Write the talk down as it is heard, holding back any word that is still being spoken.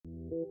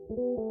I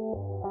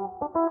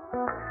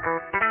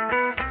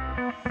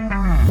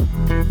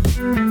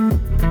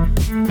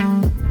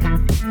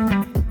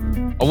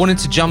wanted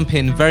to jump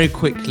in very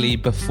quickly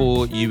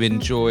before you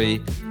enjoy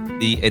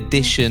the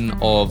edition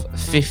of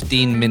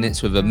 15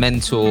 Minutes with a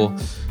Mentor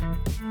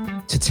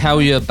to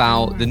tell you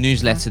about the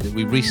newsletter that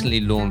we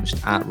recently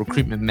launched at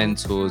Recruitment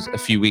Mentors a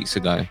few weeks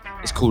ago.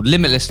 It's called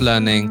Limitless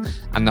Learning,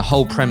 and the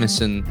whole premise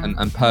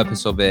and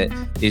purpose of it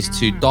is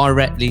to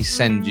directly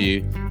send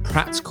you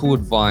practical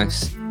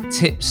advice,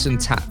 tips and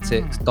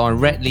tactics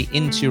directly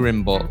into your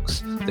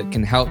inbox that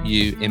can help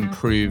you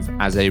improve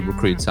as a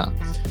recruiter.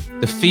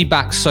 The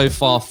feedback so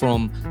far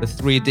from the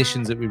 3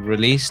 editions that we've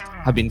released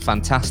have been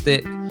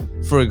fantastic.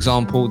 For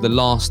example, the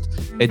last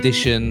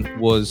edition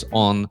was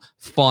on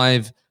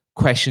 5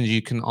 questions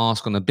you can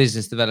ask on a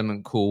business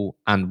development call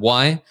and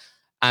why.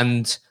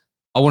 And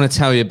I want to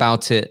tell you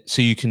about it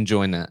so you can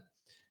join it.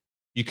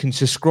 You can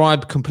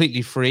subscribe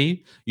completely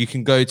free. You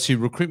can go to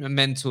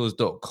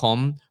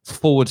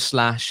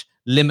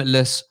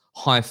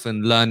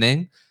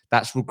recruitmentmentors.com/limitless-learning.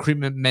 That's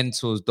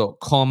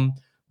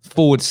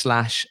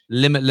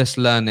recruitmentmentors.com/limitless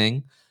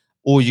learning.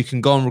 Or you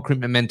can go on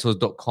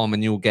recruitmentmentors.com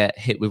and you'll get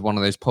hit with one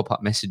of those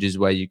pop-up messages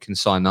where you can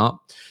sign up.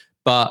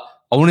 But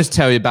I wanted to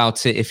tell you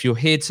about it. If you're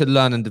here to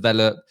learn and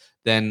develop,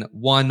 then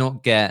why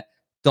not get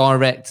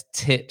direct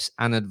tips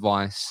and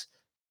advice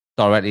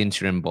directly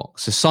into your inbox?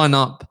 So sign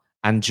up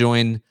and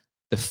join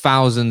the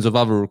thousands of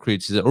other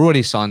recruiters that are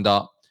already signed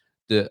up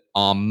that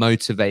are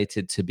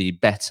motivated to be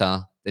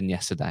better than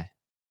yesterday.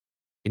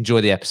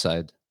 Enjoy the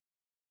episode.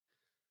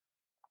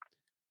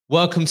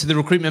 Welcome to the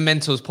Recruitment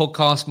Mentors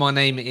podcast. My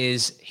name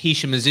is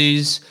Hisham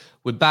Azuz.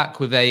 We're back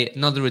with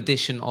another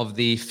edition of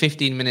the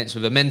 15 Minutes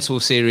with a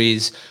Mentor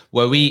series,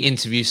 where we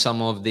interview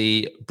some of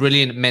the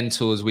brilliant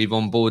mentors we've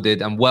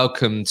onboarded and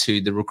welcome to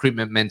the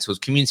Recruitment Mentors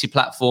community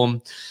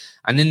platform.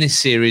 And in this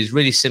series,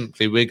 really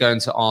simply, we're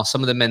going to ask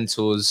some of the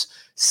mentors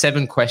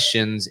 7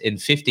 questions in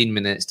 15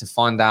 minutes to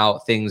find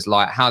out things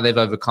like how they've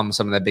overcome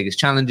some of their biggest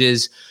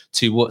challenges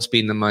to what's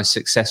been the most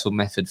successful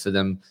method for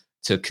them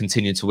to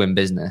continue to win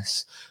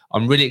business.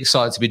 I'm really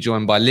excited to be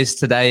joined by Liz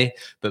today.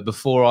 But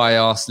before I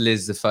ask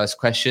Liz the first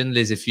question,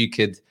 Liz, if you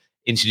could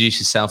introduce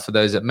yourself for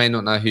those that may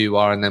not know who you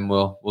are, and then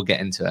we'll get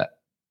into it.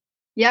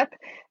 Yep.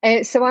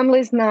 So I'm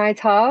Liz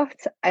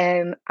Neidhardt.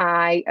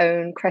 I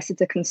own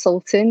Cressida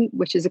Consulting,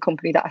 which is a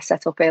company that I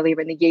set up earlier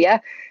in the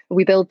year.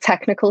 We build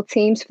technical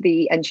teams for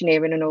the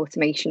engineering and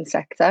automation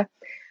sector.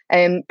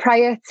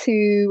 Prior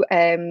to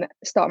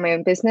starting my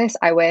own business,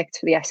 I worked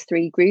for the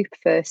S3 Group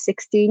for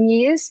 16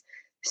 years.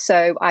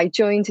 So I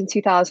joined in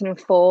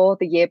 2004,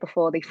 the year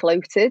before they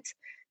floated.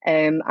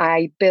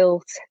 I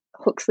built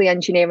Huxley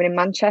Engineering in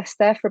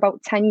Manchester for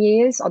about 10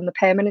 years on the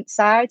permanent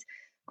side.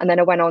 And then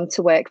I went on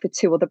to work for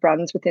 2 other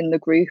brands within the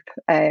group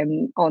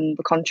on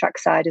the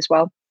contract side as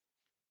well.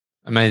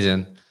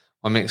 Amazing.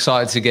 I'm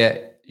excited to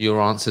get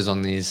your answers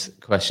on these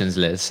questions,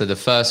 Liz. So the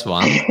first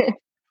one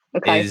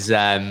is,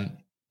 so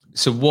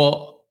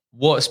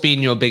what's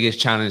been your biggest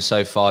challenge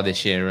so far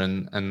this year,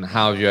 and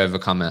how have you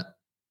overcome it?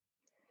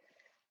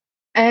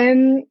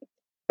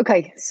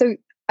 Okay, so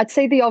I'd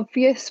say the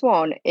obvious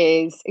one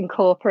is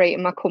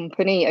incorporating my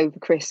company over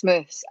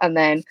Christmas, and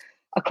then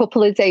a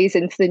couple of days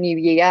into the new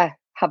year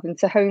having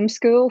to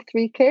homeschool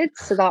 3 kids.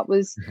 So that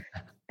was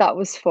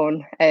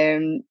fun.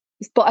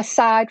 But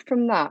aside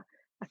from that,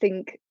 I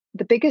think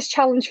the biggest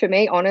challenge for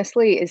me,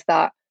 honestly, is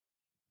that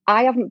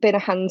I haven't been a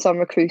hands-on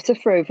recruiter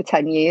for over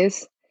 10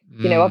 years.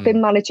 You know, I've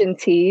been managing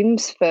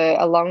teams for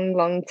a long,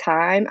 long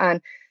time,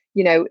 and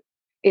you know,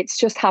 it's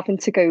just having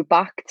to go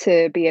back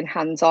to being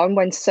hands-on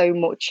when so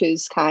much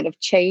has kind of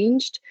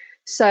changed.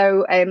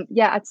 So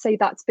I'd say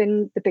that's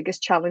been the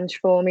biggest challenge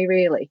for me,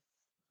 really.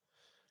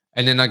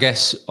 And then I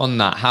guess on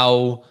that,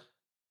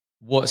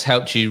 what's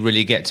helped you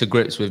really get to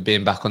grips with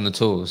being back on the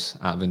tools,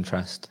 out of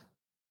interest?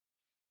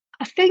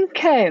 I think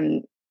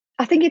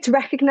it's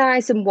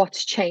recognizing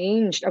what's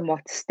changed and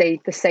what's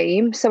stayed the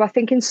same. So I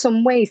think in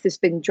some ways there's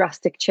been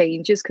drastic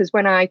changes, because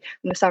I'm going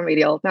to sound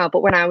really old now,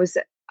 but when I was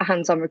a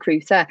hands-on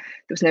recruiter,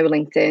 there was no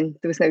LinkedIn,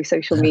 there was no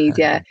social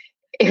media.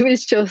 It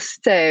was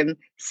just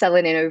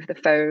selling in over the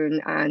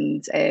phone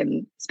and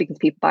speaking to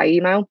people by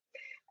email.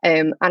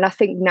 And I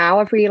think now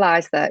I've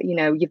realised that, you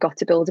know, you've got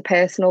to build a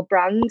personal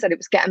brand, and it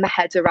was getting my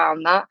head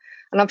around that.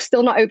 And I've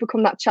still not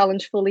overcome that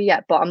challenge fully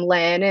yet, but I'm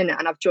learning,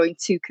 and I've joined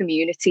 2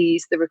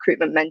 communities, the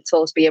Recruitment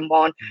Mentors being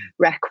one,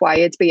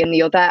 Required being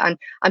the other. And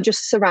I'm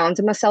just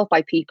surrounding myself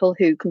by people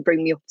who can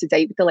bring me up to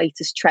date with the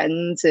latest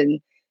trends and,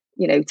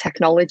 you know,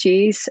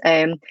 technologies.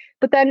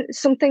 But then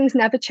some things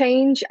never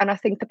change. And I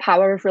think the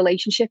power of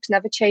relationships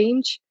never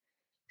change.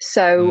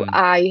 So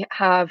I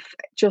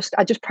just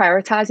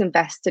prioritize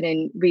investing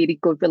in really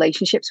good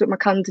relationships with my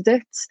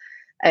candidates.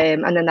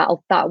 And then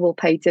that will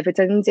pay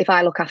dividends. If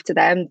I look after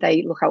them,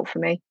 they look out for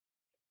me.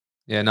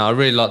 Yeah, no, I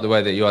really like the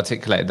way that you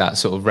articulated that,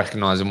 sort of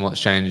recognizing what's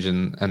changed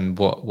and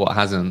what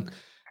hasn't.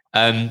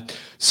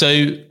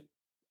 So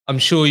I'm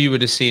sure you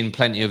would have seen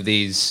plenty of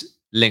these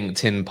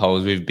LinkedIn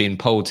polls. We've been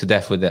polled to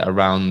death with it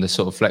around the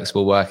sort of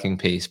flexible working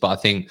piece. But I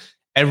think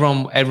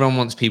everyone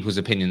wants people's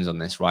opinions on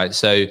this, right?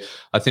 So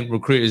I think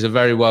recruiters are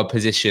very well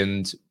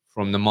positioned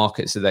from the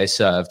markets that they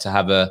serve to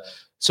have a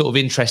sort of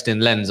interesting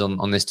lens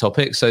on this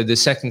topic. So the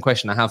second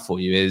question I have for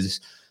you is,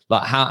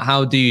 like,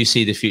 how do you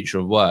see the future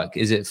of work?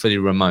 Is it fully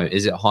remote?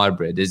 Is it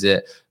hybrid? Is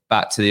it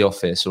back to the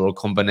office, or a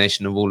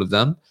combination of all of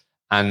them?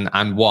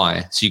 And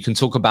why? So you can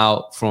talk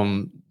about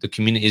from the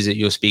communities that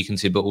you're speaking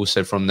to, but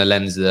also from the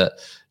lens that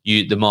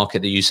the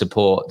market that you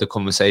support, the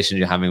conversations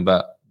you're having.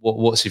 But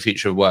what's the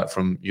future of work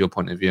from your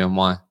point of view, and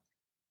why?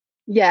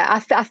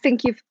 Yeah, I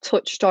think you've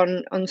touched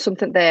on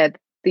something there.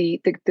 The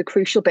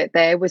crucial bit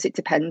there was it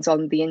depends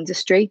on the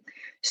industry.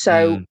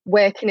 So Mm,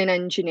 working in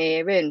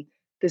engineering,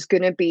 there's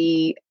going to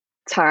be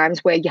times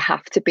where you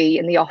have to be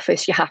in the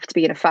office, you have to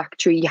be in a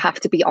factory, you have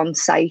to be on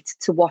site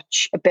to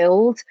watch a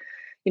build.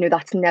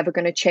 That's never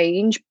going to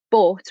change.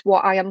 But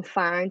what I'm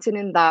finding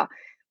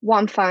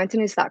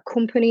is that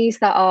companies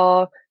that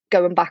are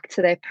going back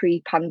to their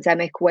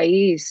pre-pandemic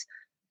ways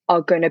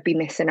are going to be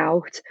missing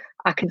out.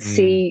 I can mm,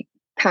 see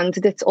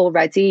candidates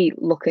already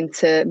looking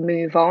to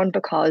move on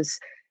because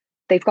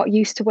they've got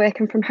used to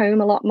working from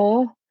home a lot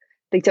more.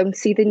 They don't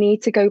see the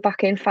need to go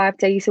back in 5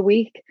 days a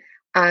week.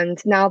 And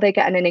now they're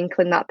getting an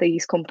inkling that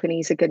these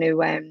companies are going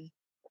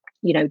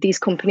to, these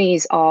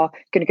companies are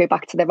going to go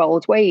back to their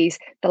old ways.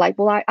 They're like,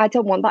 well, I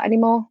don't want that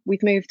anymore.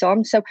 We've moved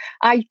on. So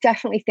I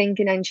definitely think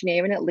in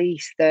engineering, at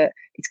least, that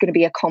it's going to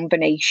be a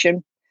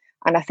combination.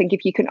 And I think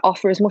if you can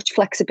offer as much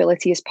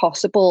flexibility as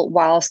possible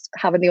whilst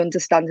having the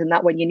understanding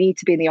that when you need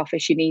to be in the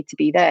office, you need to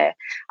be there,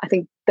 I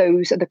think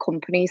those are the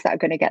companies that are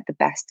going to get the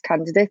best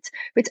candidates.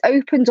 But it's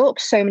opened up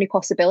so many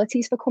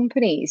possibilities for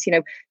companies.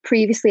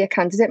 Previously a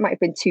candidate might have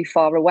been too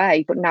far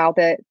away, but now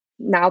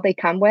they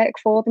can work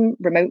for them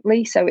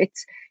remotely. So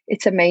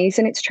it's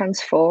amazing. It's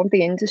transformed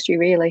the industry,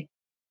 really.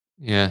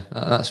 yeah,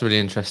 that's really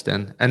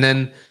interesting. And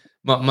then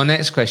my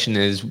next question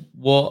is,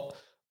 what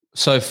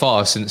so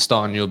far since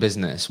starting your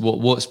business,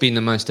 what's been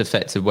the most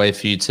effective way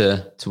for you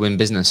to win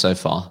business so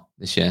far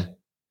this year?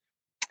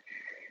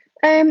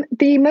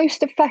 The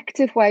most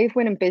effective way of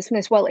winning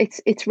business, well,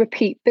 it's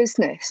repeat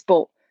business,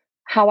 but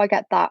how I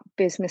get that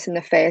business in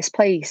the first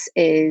place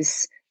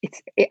is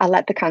I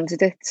let the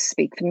candidates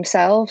speak for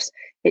themselves.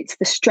 It's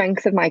the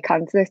strength of my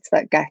candidates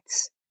that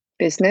gets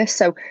business.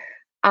 So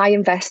I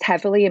invest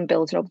heavily in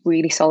building up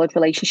really solid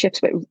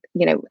relationships with,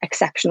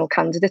 exceptional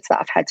candidates that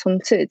I've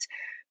headhunted.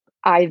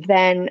 I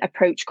then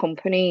approach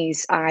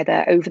companies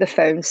either over the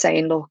phone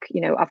saying, look,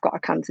 I've got a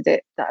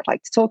candidate that I'd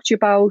like to talk to you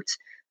about,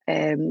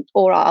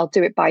 or I'll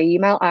do it by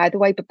email, either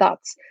way. But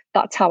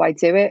that's how I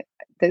do it.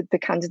 The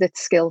candidate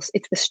skills,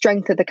 it's the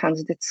strength of the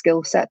candidate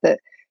skill set that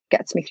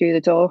gets me through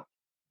the door.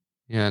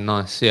 Yeah,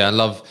 nice. Yeah, I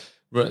love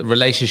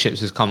relationships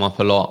has come up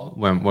a lot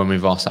when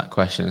we've asked that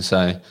question.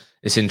 So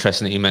it's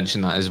interesting that you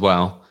mentioned that as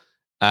well.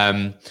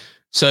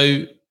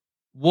 So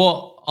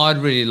what I'd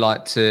really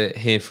like to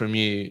hear from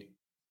you,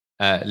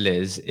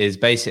 Liz, is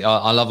basically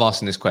I love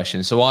asking this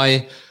question. So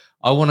I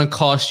want to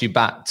cast you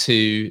back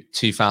to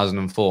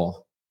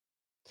 2004,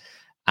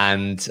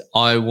 and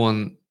I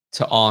want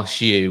to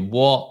ask you,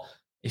 what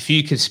if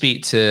you could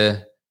speak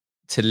to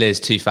Liz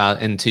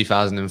 2000 in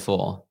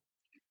 2004,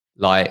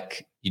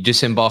 like you're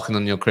just embarking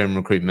on your career in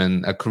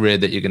recruitment, a career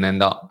that you're going to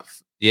end up,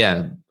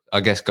 yeah,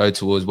 I guess go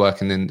towards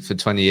working in for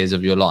 20 years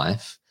of your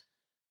life.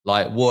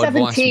 Like, what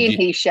advice would 17,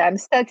 you? Hisham, No,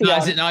 steady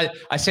on.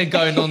 I said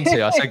going on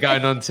to. I said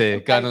going Okay,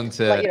 on let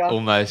to you know.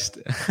 almost.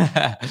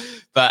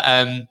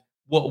 But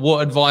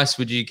what advice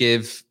would you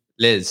give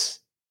Liz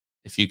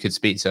if you could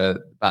speak to her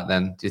back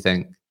then? Do you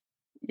think?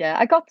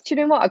 Yeah, do you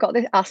know what? I got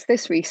asked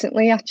this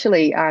recently,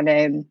 actually.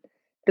 And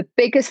the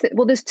biggest,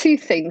 well, there's two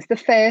things. The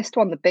first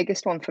one, the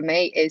biggest one for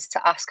me is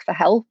to ask for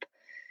help.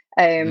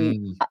 Um,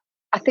 Mm, I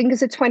I think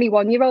as a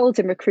 21-year-old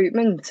in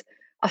recruitment,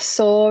 I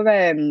saw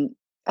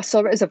I saw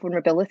it as a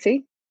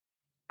vulnerability,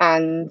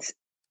 and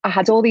I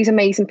had all these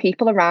amazing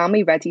people around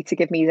me ready to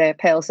give me their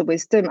pearls of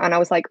wisdom, and I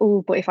was like,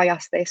 oh, but if I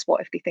ask this,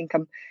 what if they think I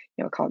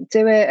can't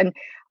do it? And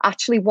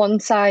actually,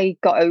 once I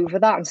got over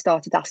that and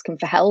started asking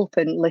for help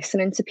and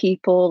listening to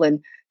people and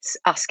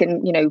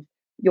asking,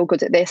 you're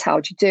good at this,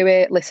 how'd you do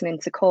it? Listening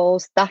to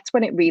calls, that's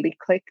when it really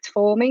clicked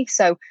for me.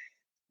 So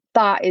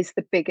that is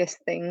the biggest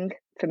thing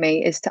for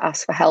me, is to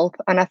ask for help.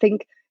 And I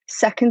think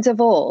second of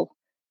all,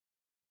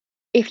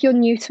 if you're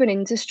new to an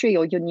industry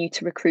or you're new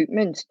to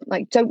recruitment,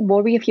 like, don't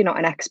worry if you're not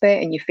an expert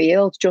in your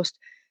field. Just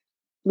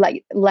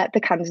like let the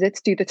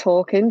candidates do the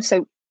talking.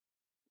 So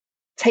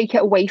take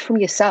it away from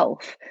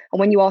yourself. And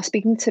when you are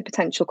speaking to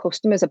potential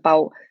customers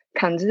about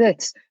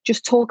candidates,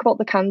 just talk about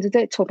the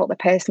candidate, talk about the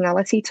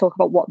personality, talk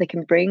about what they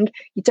can bring.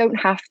 You don't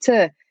have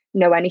to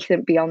know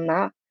anything beyond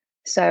that.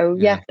 So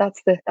yeah. yeah,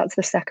 that's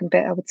the second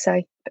bit, I would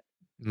say.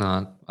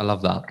 No, I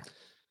love that.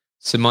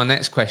 So my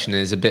next question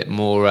is a bit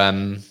more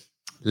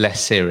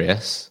less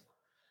serious.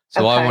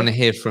 So I want Okay.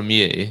 to hear from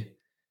you.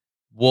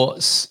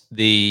 What's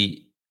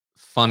the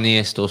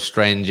funniest or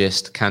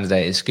strangest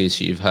candidate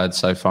excuse you've heard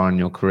so far in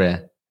your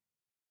career?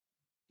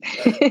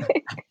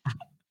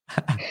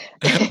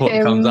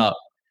 What comes um, up?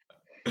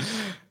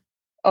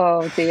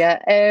 oh dear.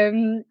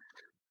 Do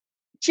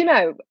you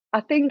know?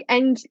 I think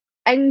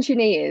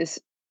engineers,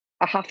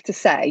 I have to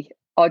say,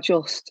 are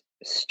just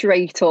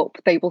straight up.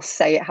 They will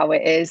say it how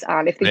it is,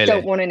 and if they don't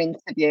Really? want an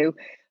interview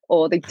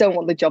or they don't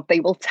want the job, they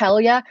will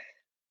tell you.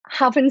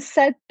 Having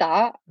said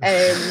that,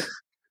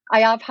 I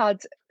have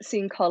had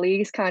seen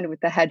colleagues kind of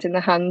with their head in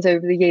their hands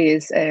over the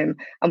years, and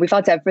we've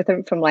had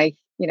everything from like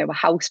a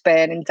house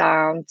burning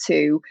down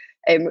to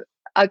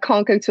I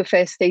can't go to a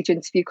first stage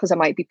interview because I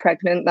might be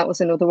pregnant. That was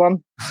another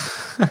one.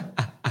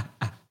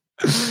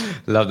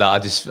 Love that. I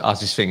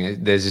just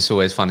think there's just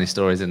always funny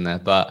stories in there.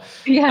 But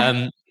Yeah.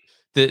 um,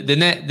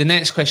 the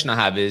next question I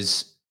have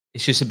is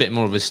it's just a bit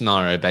more of a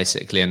scenario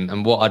basically,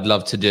 and what I'd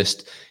love to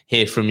just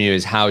hear from you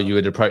is how you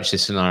would approach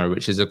this scenario,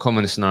 which is a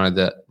common scenario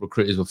that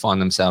recruiters will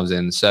find themselves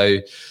in. So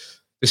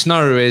the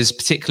scenario is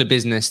particular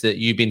business that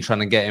you've been trying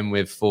to get in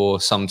with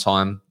for some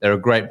time. They're a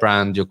great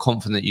brand. You're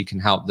confident you can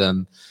help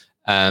them.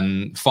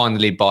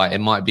 Finally,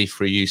 it might be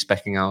through you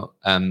specking out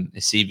a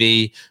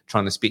CV,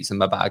 trying to speak to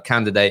them about a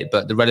candidate,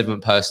 but the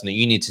relevant person that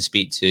you need to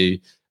speak to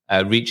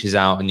reaches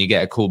out and you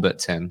get a call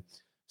booked in.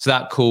 So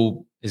that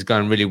call is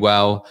going really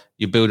well.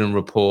 You're building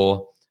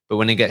rapport. But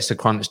when it gets to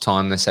crunch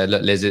time, they say,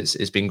 look, Liz,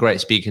 it's been great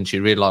speaking to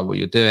you. Really like what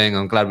you're doing.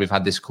 I'm glad we've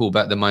had this call.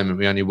 But at the moment,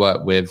 we only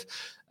work with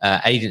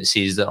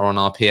agencies that are on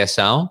our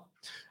PSL.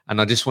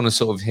 And I just want to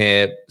sort of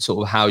hear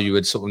sort of how you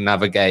would sort of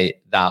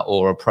navigate that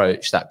or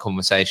approach that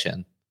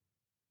conversation.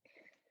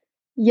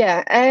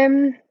 Yeah.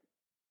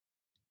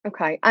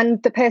 Okay.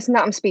 And the person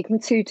that I'm speaking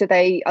to,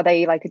 are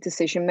they like a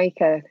decision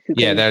maker who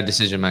Yeah, can? they're a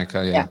decision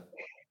maker. Yeah.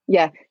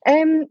 Yeah.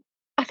 Yeah.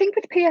 I think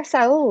with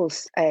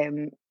PSLs,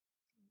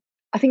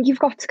 I think you've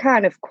got to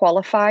kind of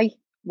qualify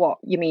what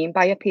you mean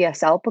by a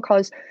PSL,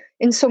 because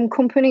in some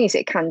companies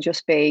it can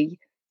just be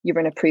you're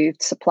an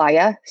approved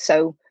supplier.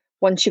 So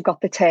once you've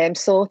got the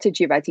terms sorted,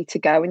 you're ready to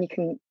go and you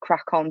can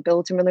crack on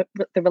building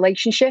the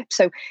relationship.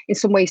 So in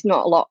some ways,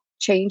 not a lot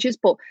changes,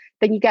 but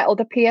then you get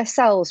other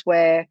PSLs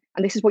where,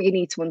 and this is what you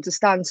need to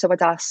understand. So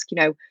I'd ask,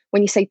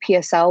 when you say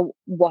PSL,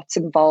 what's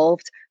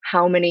involved?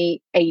 How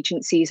many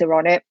agencies are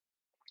on it?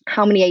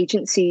 How many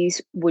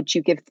agencies would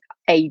you give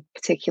a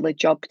particular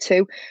job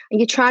to? And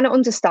you're trying to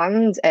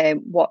understand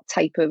what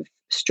type of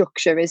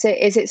structure is it?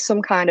 Is it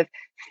some kind of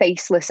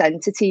faceless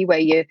entity where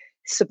you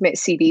submit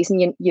CVs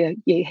and you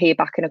hear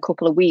back in a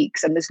couple of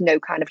weeks and there's no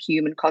kind of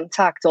human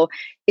contact? Or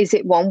is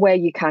it one where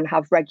you can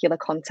have regular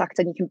contact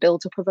and you can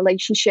build up a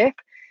relationship?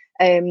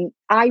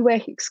 I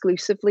work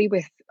exclusively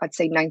with, I'd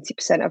say,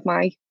 90% of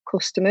my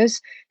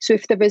customers. So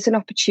if there is an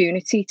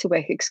opportunity to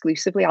work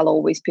exclusively, I'll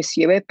always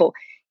pursue it. But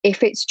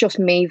if it's just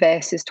me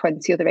versus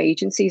 20 other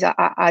agencies,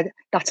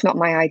 that's not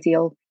my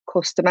ideal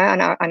customer.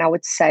 And I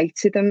would say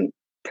to them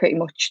pretty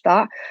much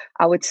that.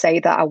 I would say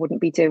that I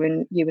wouldn't be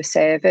doing you a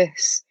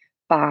service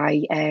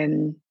by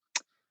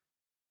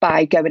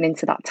going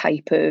into that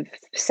type of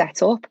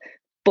setup.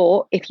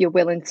 But if you're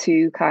willing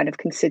to kind of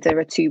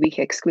consider a 2-week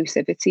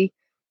exclusivity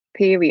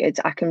period,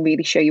 I can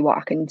really show you what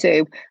I can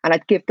do. And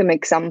I'd give them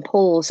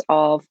examples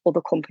of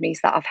other companies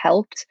that I've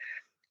helped.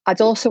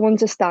 I'd also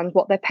understand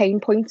what their pain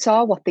points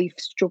are, what they've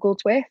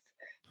struggled with.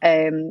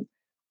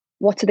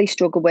 What do they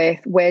struggle with?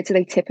 Where do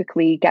they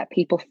typically get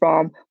people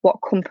from? What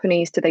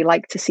companies do they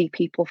like to see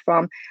people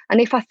from?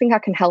 And if I think I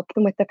can help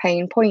them with the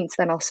pain points,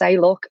 then I'll say,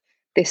 look,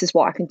 this is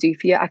what I can do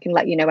for you. I can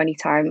let you know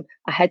anytime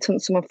I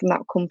headhunt someone from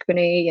that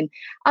company. And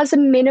as a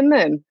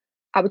minimum,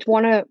 I would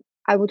want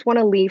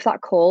to leave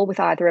that call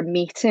with either a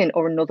meeting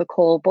or another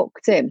call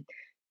booked in.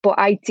 But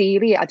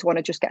ideally, I'd want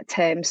to just get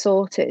terms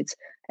sorted,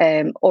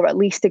 or at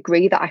least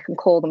agree that I can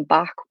call them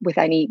back with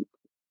any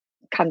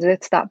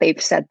candidates that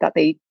they've said that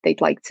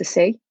they'd like to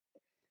see.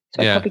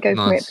 So I'd Yeah, probably go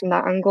from it nice. from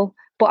that angle.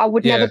 But I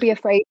would never Yeah, be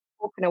afraid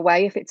of walking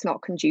away if it's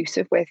not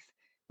conducive with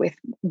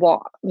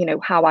what,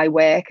 how I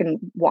work and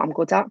what I'm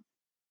good at.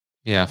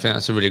 yeah, I think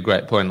that's a really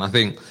great point. I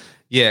think,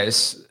 yeah,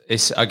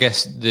 it's. I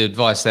guess the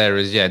advice there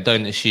is, yeah,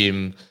 don't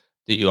assume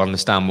that you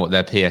understand what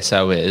their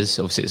PSL is.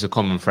 Obviously, it's a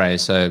common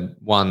phrase. So,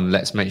 one,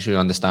 let's make sure you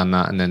understand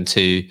that, and then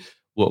two,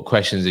 what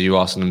questions are you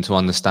asking them to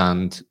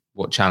understand?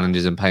 What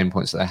challenges and pain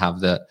points that they have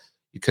that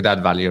you could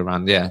add value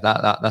around? Yeah,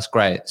 that's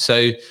great.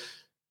 So,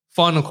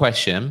 final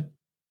question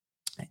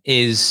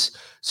is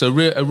so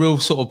a real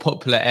sort of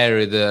popular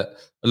area that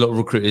a lot of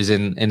recruiters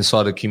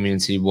inside the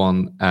community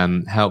want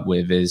help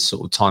with is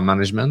sort of time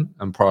management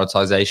and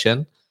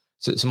prioritization.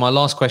 So my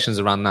last question is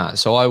around that.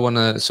 So I want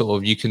to sort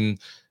of, you can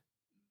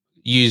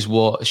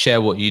share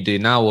what you do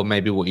now, or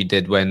maybe what you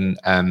did when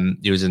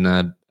you was in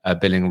a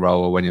billing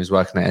role or when you was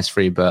working at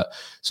S3. But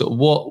sort of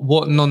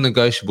what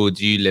non-negotiable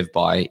do you live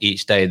by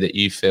each day that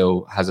you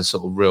feel has a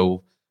sort of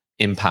real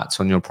impact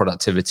on your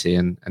productivity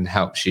and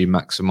helps you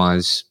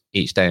maximize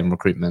each day in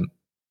recruitment?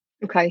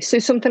 Okay, so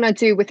something I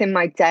do within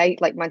my day,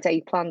 like my day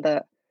plan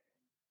that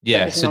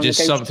Yeah, is so just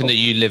something non-negotiable. that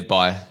you live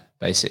by,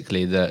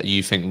 basically, that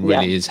you think Yeah,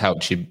 really has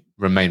helped you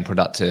remain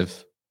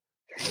productive.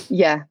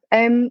 yeah.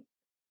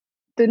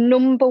 The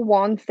number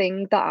one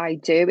thing that I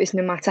do is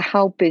no matter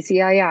how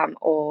busy I am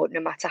or no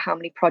matter how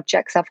many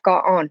projects I've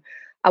got on,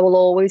 I will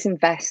always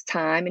invest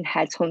time in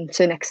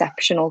headhunting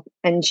exceptional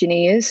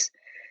engineers.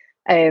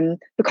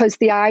 Because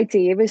the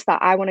idea is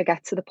that I want to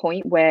get to the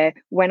point where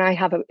when I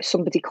have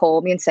somebody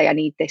call me and say, I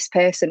need this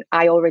person,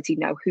 I already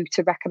know who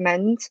to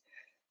recommend.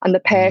 And the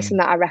person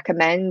that I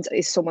recommend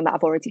is someone that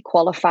I've already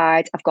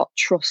qualified, I've got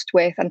trust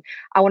with, and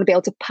I want to be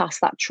able to pass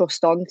that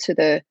trust on to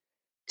the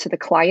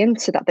client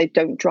so that they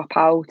don't drop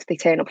out, they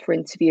turn up for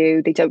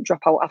interview, they don't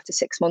drop out after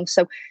 6 months.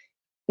 So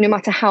no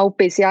matter how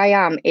busy I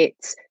am,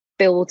 it's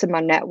building my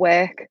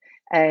network.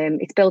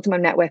 It's building my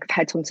network of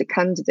headhunted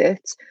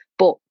candidates,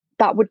 but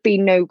that would be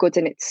no good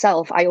in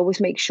itself. I always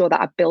make sure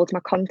that I build my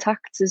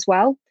contacts as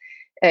well,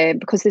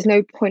 because there's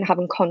no point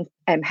having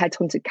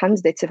headhunted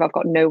candidates if I've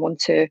got no one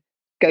to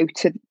go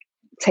to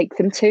take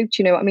them to. Do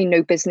you know what I mean?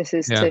 No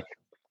businesses to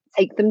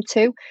take them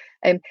to.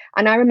 And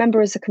I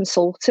remember as a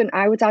consultant,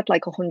 I would add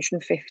like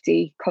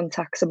 150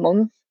 contacts a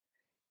month.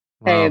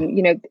 Wow.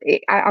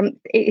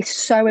 It's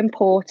so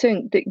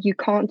important that you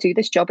can't do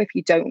this job if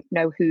you don't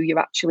know who you're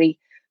actually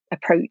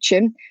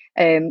approaching.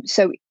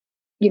 So,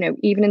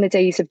 even in the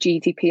days of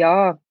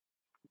GDPR,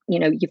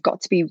 you've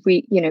got to be,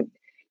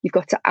 you've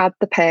got to add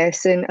the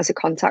person as a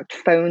contact,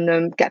 phone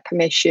them, get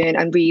permission,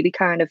 and really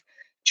kind of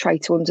try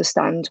to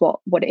understand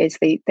what it is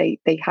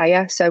they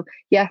hire. So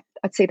yeah,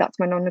 I'd say that's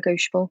my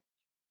non-negotiable.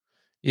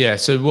 Yeah.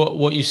 So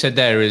what you said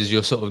there is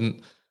you're sort of,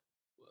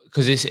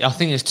 because I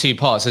think it's two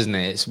parts, isn't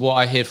it? It's what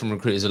I hear from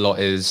recruiters a lot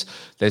is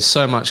there's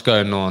so much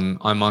going on,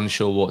 I'm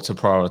unsure what to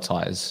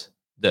prioritize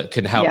that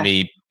can help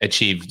me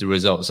achieve the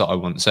results that I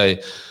want. So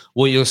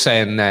what you're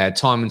saying there,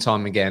 time and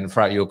time again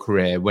throughout your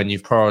career, when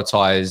you've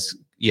prioritized,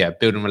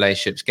 building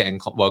relationships, getting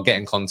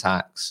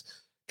contacts,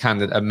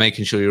 candidate, and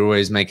making sure you're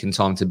always making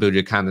time to build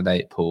your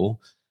candidate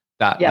pool,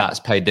 that's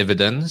paid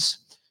dividends.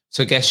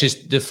 So I guess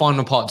just the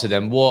final part to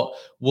them,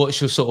 what's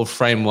your sort of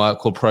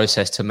framework or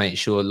process to make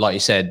sure, like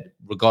you said,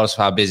 regardless of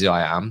how busy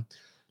I am,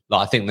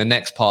 like I think the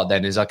next part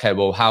then is, okay,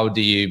 well, how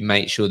do you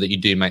make sure that you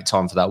do make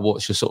time for that?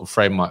 What's your sort of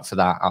framework for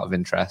that out of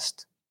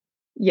interest?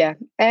 Yeah.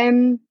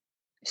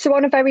 So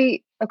on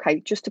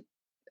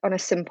a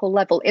simple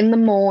level, in the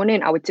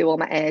morning, I would do all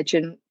my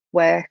urgent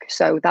work.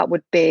 So that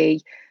would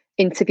be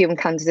interviewing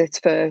candidates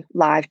for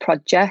live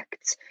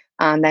projects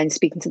and then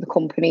speaking to the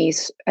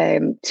companies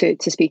to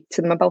speak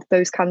to them about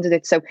those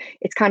candidates. So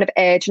it's kind of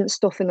urgent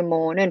stuff in the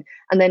morning.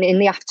 And then in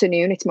the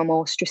afternoon, it's my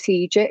more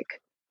strategic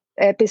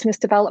business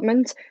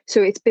development.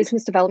 So it's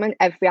business development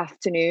every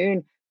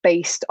afternoon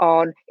based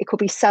on, it could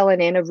be selling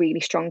in a really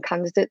strong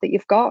candidate that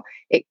you've got.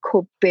 It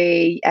could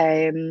be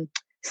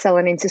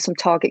selling into some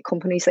target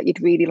companies that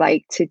you'd really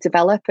like to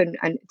develop and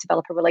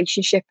develop a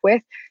relationship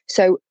with.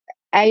 So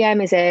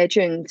AM is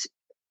urgent,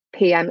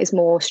 PM is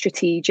more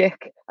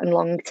strategic and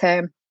long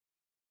term.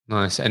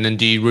 Nice. And then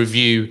do you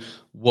review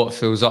what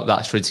fills up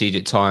that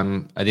strategic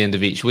time at the end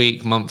of each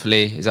week,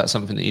 monthly? Is that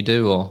something that you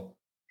do, or?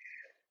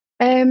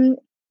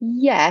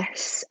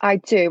 Yes, I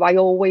do. I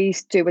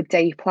always do a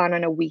day plan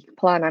and a week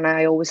plan, and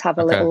I always have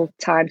a Okay. little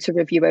time to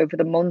review over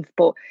the month.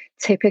 But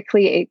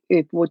typically,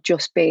 it would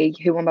just be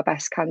who are my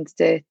best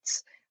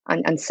candidates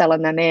and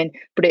selling them in.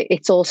 But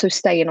it's also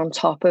staying on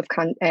top of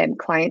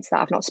clients that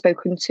I've not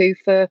spoken to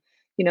for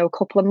a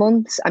couple of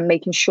months, and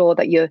making sure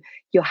that you're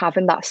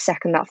having that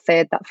second, that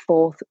third, that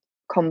fourth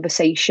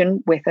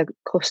conversation with a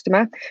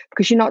customer,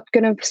 because you're not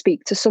going to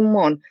speak to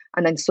someone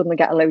and then suddenly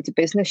get a load of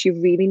business. You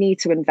really need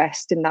to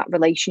invest in that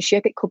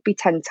relationship. It could be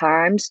 10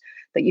 times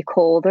that you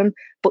call them,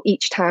 but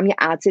each time you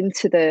add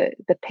into the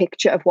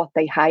picture of what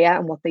they hire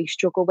and what they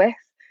struggle with.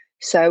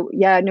 So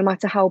yeah, no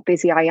matter how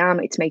busy I am,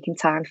 it's making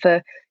time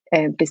for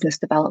business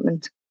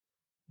development.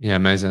 Yeah,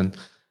 amazing.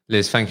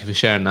 Liz, thank you for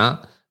sharing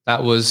that.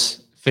 That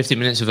was 50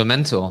 minutes with a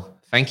mentor.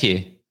 Thank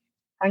you.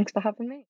 Thanks for having me.